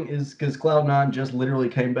the thing is because Cloud9 just literally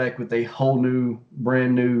came back with a whole new,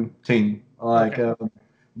 brand new team. Like Okay.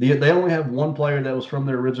 they only have one player that was from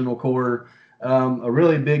their original core. A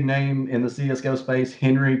really big name in the CSGO space,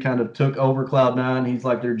 Henry, kind of took over Cloud9. He's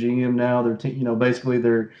like their GM now. Their team, basically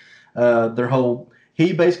their whole.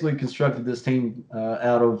 He basically constructed this team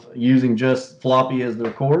out of using just Floppy as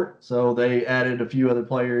their core. So they added a few other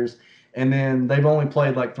players, and then they've only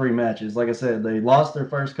played like 3 matches. Like I said, they lost their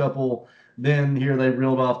first couple. Then here they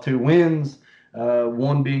reeled off 2 wins,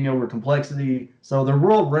 one being over complexity. So their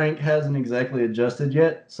world rank hasn't exactly adjusted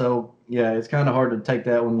yet. So yeah, it's kind of hard to take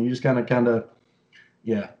that one. You just kind of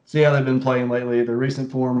yeah, see how they've been playing lately. Their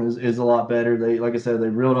recent form is a lot better. They like I said, they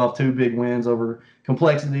reeled off 2 big wins over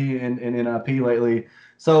complexity and NIP lately.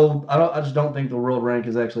 So I just don't think the world rank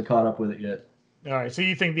has actually caught up with it yet. All right, so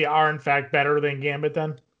you think they are in fact better than Gambit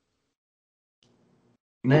then?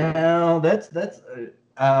 Now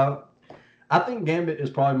uh, I think Gambit is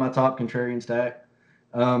probably my top contrarian stack.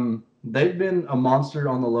 They've been a monster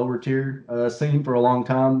on the lower tier scene for a long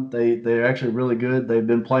time. They're actually really good. They've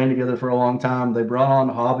been playing together for a long time. They brought on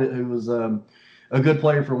Hobbit, who was a good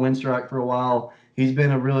player for Windstrike for a while. He's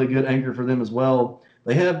been a really good anchor for them as well.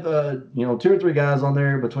 They have 2 or 3 guys on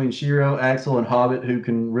there between Shiro, Axel, and Hobbit who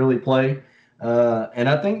can really play. And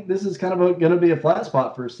I think this is kind of going to be a flat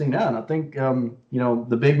spot for C9. I think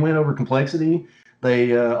the big win over Complexity.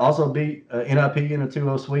 They also beat NIP in a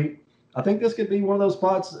 2-0 sweep. I think this could be one of those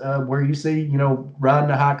spots where you see, riding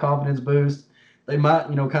a high confidence boost. They might,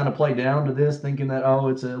 kind of play down to this, thinking that, oh,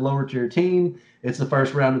 it's a lower tier team. It's the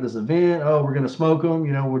first round of this event. Oh, we're going to smoke them.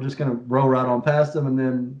 We're just going to roll right on past them. And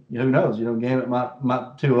then, who knows? Gambit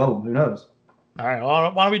might 2-0. Who knows? All right,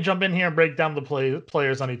 well, why don't we jump in here and break down the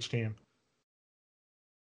players on each team?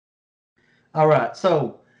 All right.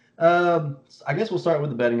 So I guess we'll start with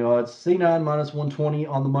the betting odds. C9 minus 120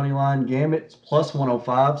 on the money line. Gambit plus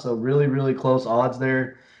 105. So really, really close odds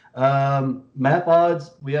there. Map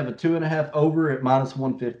odds, we have a 2.5 over at minus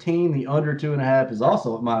 115. The under 2.5 is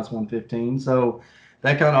also at minus 115. So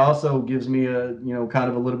that kind of also gives me a, kind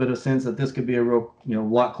of a little bit of sense that this could be a real,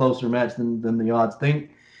 lot closer match than the odds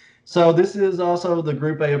think. So this is also the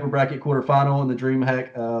Group A upper bracket quarterfinal in the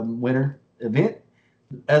DreamHack winner event.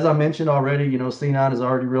 As I mentioned already, C9 has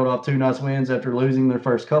already reeled off 2 nice wins after losing their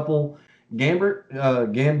first couple. Gambit,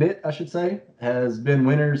 I should say, has been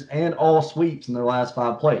winners and all sweeps in their last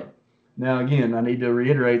 5 played. Now, again, I need to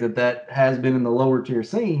reiterate that has been in the lower tier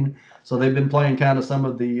scene, so they've been playing kind of some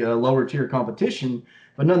of the lower tier competition.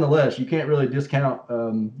 But nonetheless, you can't really discount.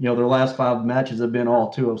 Their last 5 matches have been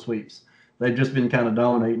all 2-0 sweeps. They've just been kind of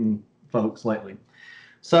dominating folks lately.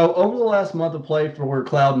 So over the last month of play for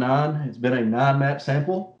Cloud9, it's been a 9-map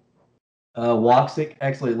sample. Woxic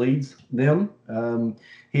actually leads them.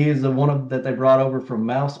 He is the one that they brought over from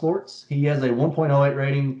Mouse Sports. He has a 1.08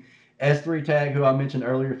 rating. S3 tag, who I mentioned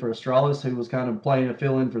earlier for Astralis, who was kind of playing a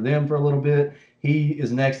fill-in for them for a little bit. He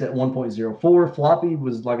is next at 1.04. Floppy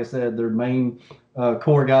was, like I said, their main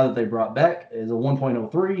core guy that they brought back, is a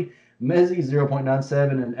 1.03. Mezzi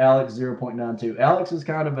 0.97 and Alex 0.92. Alex is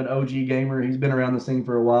kind of an OG gamer. He's been around the scene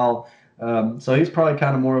for a while, so he's probably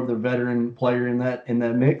kind of more of the veteran player in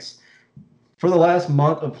that mix. For the last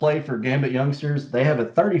month of play for Gambit youngsters, they have a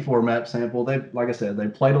 34 map sample. They, like I said, they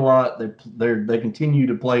played a lot. They continue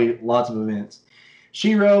to play lots of events.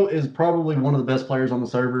 Shiro is probably one of the best players on the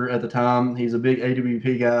server at the time. He's a big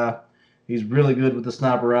AWP guy. He's really good with the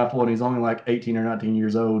sniper rifle, and he's only like 18 or 19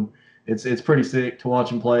 years old. It's pretty sick to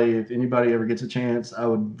watch him play. If anybody ever gets a chance, I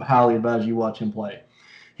would highly advise you watch him play.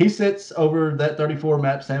 He sits over that 34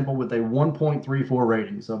 map sample with a 1.34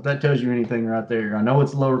 rating. So if that tells you anything right there, I know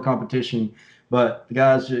it's lower competition, but the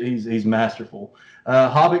guy's he's masterful.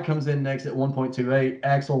 Hobbit comes in next at 1.28,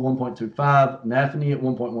 Axel 1.25, Nafany at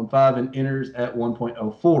 1.15, and Enters at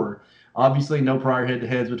 1.04. Obviously, no prior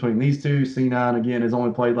head-to-heads between these two. C9 again has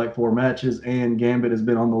only played like 4 matches, and Gambit has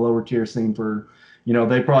been on the lower tier scene for,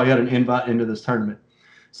 they probably got an invite into this tournament.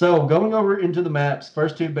 So going over into the maps,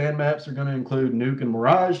 first 2 banned maps are going to include Nuke and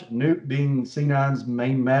Mirage. Nuke being C9's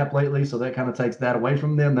main map lately, so that kind of takes that away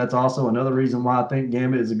from them. That's also another reason why I think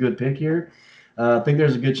Gambit is a good pick here. I think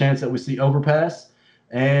there's a good chance that we see Overpass,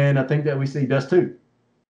 and I think that we see Dust 2.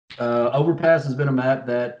 Overpass has been a map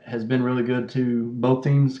that has been really good to both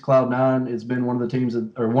teams. Cloud9, it's been one of the teams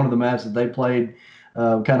one of the maps that they played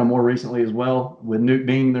kind of more recently as well, with Nuke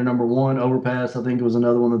being their number one. Overpass, I think, it was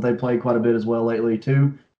another one that they played quite a bit as well lately,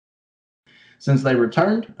 too, since they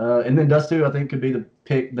returned. And then Dust 2, I think, could be the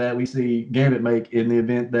pick that we see Gambit make in the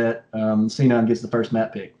event that C9 gets the first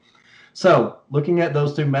map pick. So, looking at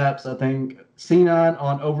those two maps, I think C9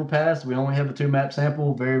 on Overpass, we only have a 2-map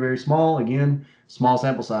sample, very, very small. Again, small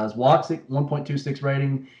sample size. Woxic, 1.26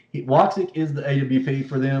 rating. Woxic is the AWP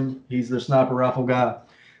for them. He's their sniper rifle guy.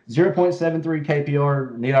 0.73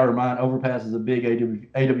 KPR. Need I remind, Overpass is a big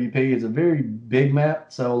AWP. It's a very big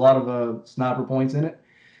map, so a lot of sniper points in it.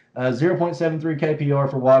 0.73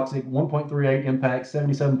 KPR for Woxic, 1.38 impact,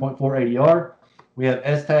 77.4 ADR. We have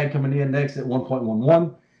S-Tag coming in next at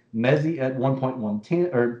 1.11. Mezzi at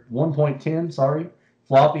 1.110 or 1.10, sorry.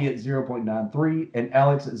 Floppy at 0.93 and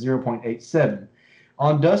Alex at 0.87.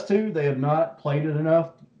 On Dust 2, they have not played it enough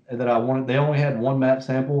that I wanted. They only had one map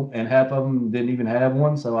sample and half of them didn't even have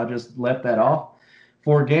one, so I just left that off.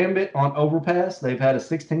 For Gambit on Overpass, they've had a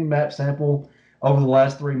 16 map sample over the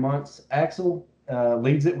last 3 months. Axel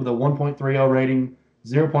leads it with a 1.30 rating,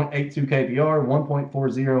 0.82 KPR,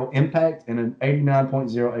 1.40 impact, and an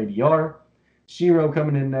 89.0 ADR. Shiro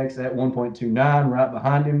coming in next at 1.29, right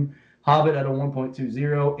behind him. Hobbit at a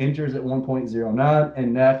 1.20, Enters at 1.09,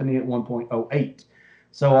 and Nafany at 1.08.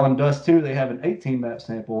 So on Dust 2, they have an 18-map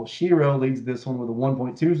sample. Shiro leads this one with a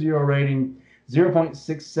 1.20 rating,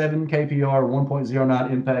 0.67 KPR,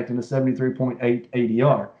 1.09 impact, and a 73.8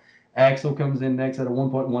 ADR. Axel comes in next at a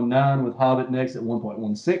 1.19, with Hobbit next at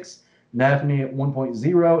 1.16, Nafany at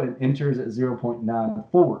 1.0, and Enters at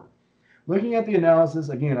 0.94. Looking at the analysis,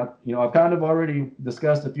 again, I've kind of already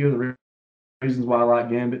discussed a few of the reasons why I like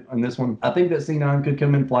Gambit on this one. I think that C9 could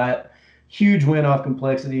come in flat. Huge win off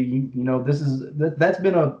complexity. That's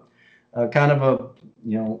been a kind of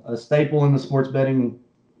a staple in the sports betting.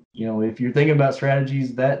 If you're thinking about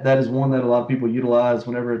strategies, that is one that a lot of people utilize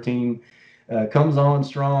whenever a team comes on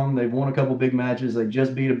strong. They've won a couple big matches. They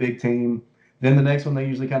just beat a big team. Then the next one, they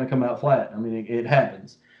usually kind of come out flat. I mean, it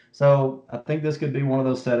happens. So I think this could be one of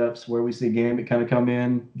those setups where we see Gambit kind of come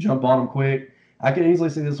in, jump on them quick. I could easily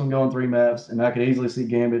see this one going 3 maps, and I could easily see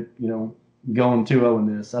Gambit, going 2-0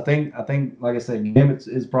 in this. I think, like I said, Gambit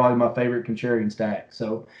is probably my favorite contrarian stack.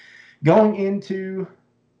 So going into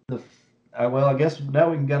I guess now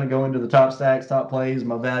we can kind of go into the top stacks, top plays,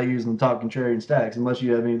 my values, and top contrarian stacks, unless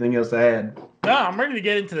you have anything else to add. No, I'm ready to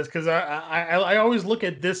get into this because I always look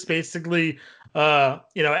at this basically,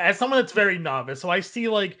 as someone that's very novice. So I see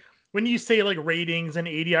like when you say like ratings and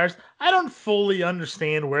ADRs, I don't fully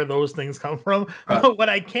understand where those things come from. Right. But what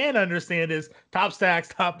I can understand is top stacks,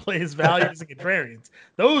 top plays, values, and contrarians.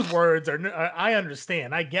 Those words I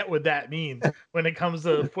understand. I get what that means when it comes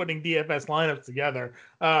to putting DFS lineups together.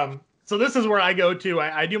 So this is where I go to.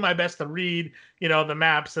 I do my best to read, the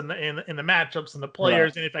maps and the matchups and the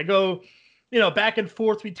players. Right. And if I go, back and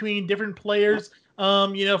forth between different players,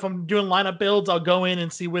 if I'm doing lineup builds, I'll go in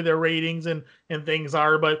and see where their ratings and things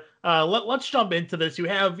are. But let's jump into this. You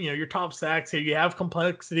have, your top stacks here. You have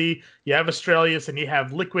Complexity, you have Australis, and you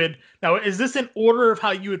have Liquid. Now, is this in order of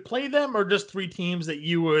how you would play them, or just 3 teams that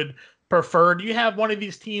you would prefer? Do you have one of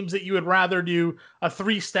these teams that you would rather do a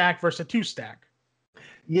 3 stack versus a 2 stack?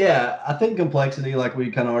 Yeah, I think Complexity, like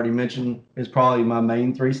we kind of already mentioned, is probably my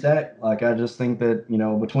main 3 stack. Like, I just think that,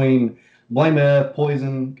 between Blame F,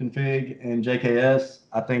 Poison, Config, and JKS,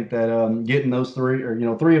 I think that getting those 3,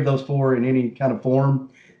 or, 3 of those 4 in any kind of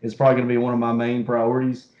form is probably going to be one of my main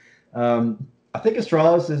priorities. I think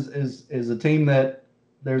Astralis is a team that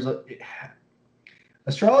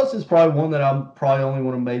Astralis is probably one that I'm probably only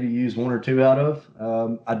want to maybe use 1 or 2 out of.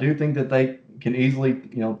 I do think that they can easily,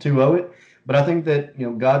 2-0 it. But I think that,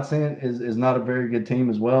 Godsent is not a very good team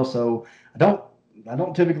as well. So I don't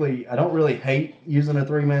really hate using a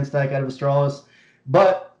 3-man stack out of Astralis.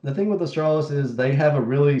 But the thing with Astralis is they have a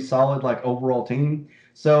really solid overall team.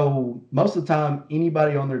 So most of the time,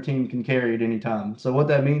 anybody on their team can carry at any time. So what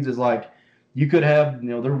that means is you could have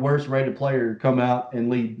their worst rated player come out and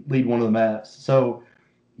lead one of the maps. So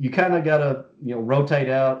you kind of got to rotate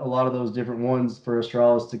out a lot of those different ones for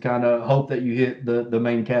Astralis to kind of hope that you hit the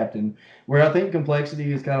main captain. Where I think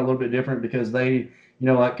Complexity is kind of a little bit different because they,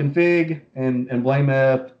 like Config and Blame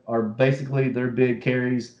F are basically their big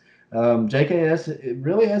carries. JKS, it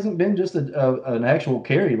really hasn't been just an actual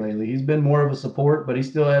carry lately. He's been more of a support, but he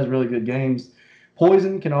still has really good games.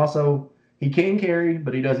 Poison he can carry,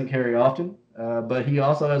 but he doesn't carry often. But he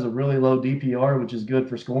also has a really low DPR, which is good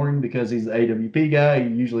for scoring because he's the AWP guy. He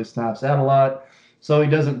usually snipes out a lot, so he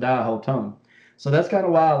doesn't die a whole ton. So that's kind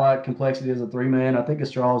of why I like Complexity as a 3-man. I think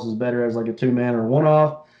Astralis is better as a 2-man or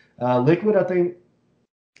 1-off. Liquid, I think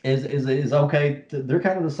is okay. They're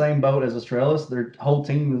kind of the same boat as Australis. Their whole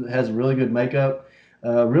team has really good makeup.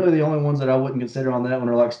 Really, the only ones that I wouldn't consider on that one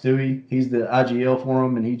are like Stewie. He's the IGL for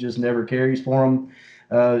them, and he just never carries for them.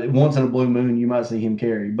 Once in a blue moon, you might see him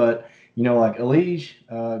carry, but like Elige,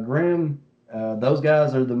 Grim, those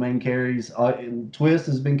guys are the main carries. Twist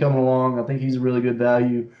has been coming along. I think he's a really good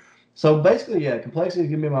value. So basically, yeah, complexity is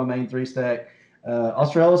gonna be my main three stack.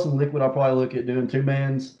 Australis and Liquid, I'll probably look at doing two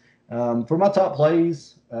mans. For my top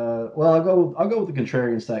plays, well, I'll go with the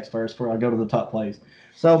contrarian stacks first before I go to the top plays.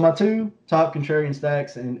 So my two top contrarian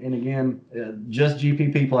stacks, and again, just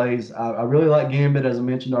GPP plays. I really like Gambit, as I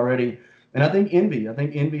mentioned already, and I think Envy. I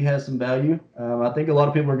think Envy has some value. I think a lot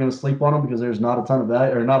of people are going to sleep on them because there's not a ton of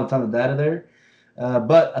value or not a ton of data there.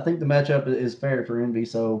 But I think the matchup is fair for Envy.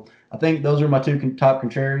 So I think those are my two top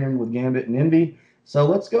contrarian with Gambit and Envy. So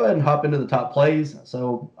let's go ahead and hop into the top plays.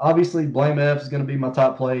 So obviously, Blame F is going to be my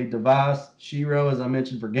top play. Device, Shiro, as I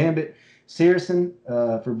mentioned, for Gambit. Searson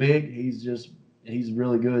for Big. He's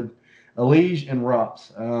really good. Elige and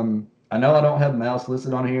Rops. I know I don't have Mouse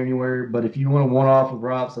listed on here anywhere, but if you want to one-off with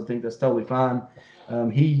Rops, I think that's totally fine.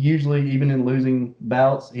 He usually, even in losing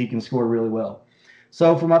bouts, he can score really well.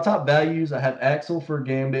 So for my top values, I have Axel for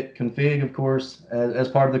Gambit, Config, of course, as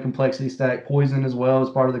part of the complexity stack, Poison as well as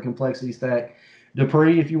part of the complexity stack,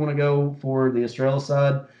 Dupree if you want to go for the Australis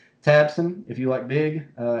side, Tabson if you like Big,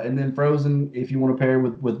 and then Frozen if you want to pair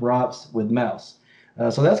with Rops with Mouse.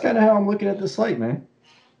 So that's kind of how I'm looking at this slate, man.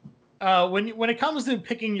 When it comes to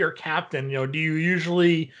picking your captain, do you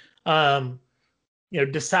usually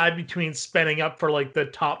decide between spending up for like the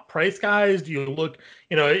top price guys? Do you look,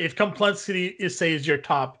 if complexity is your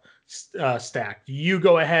top stack, do you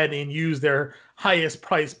go ahead and use their highest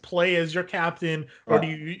price play as your captain, or do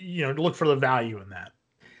you look for the value in that?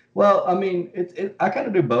 Well, I mean, I kind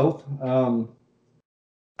of do both.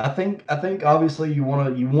 I think obviously you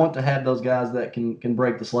want to have those guys that can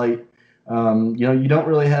break the slate. You don't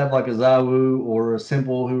really have like a Zawu or a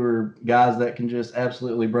Simple who are guys that can just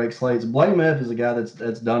absolutely break slates. Blame F is a guy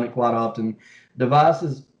that's done it quite often. Device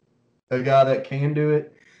is a guy that can do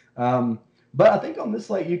it. But I think on this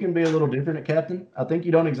slate you can be a little different at captain. I think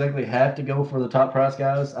you don't exactly have to go for the top price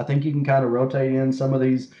guys. I think you can kind of rotate in some of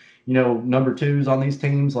these, number twos on these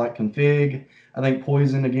teams like Config. I think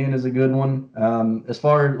Poison again is a good one. As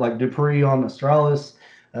far as like Dupree on Australis,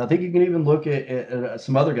 I think you can even look at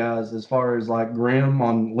some other guys as far as like Grim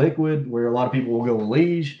on Liquid, where a lot of people will go with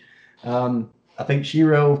Liege. I think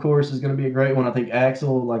Shiro, of course, is going to be a great one. I think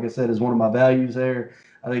Axel, like I said, is one of my values there.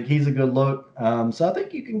 I think he's a good look. So I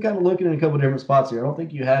think you can kind of look at it in a couple different spots here. I don't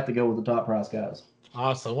think you have to go with the top price guys.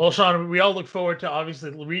 Awesome. Well, Sean, we all look forward to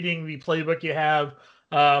obviously reading the playbook you have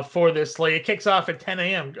for this slate. It kicks off at 10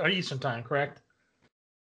 a.m. Eastern time, correct?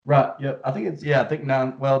 Right. Yep. I think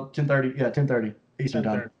 9. Well, 10:30. Yeah, 10:30 Eastern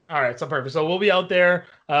time. All right, so perfect. So we'll be out there.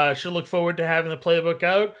 Should look forward to having the playbook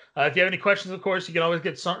out. If you have any questions, of course, you can always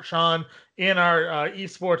get Sean in our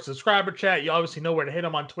esports subscriber chat. You obviously know where to hit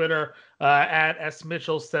him on Twitter at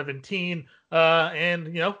smitchell17.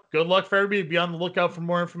 And good luck for everybody. Be on the lookout for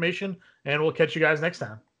more information, and we'll catch you guys next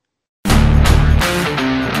time.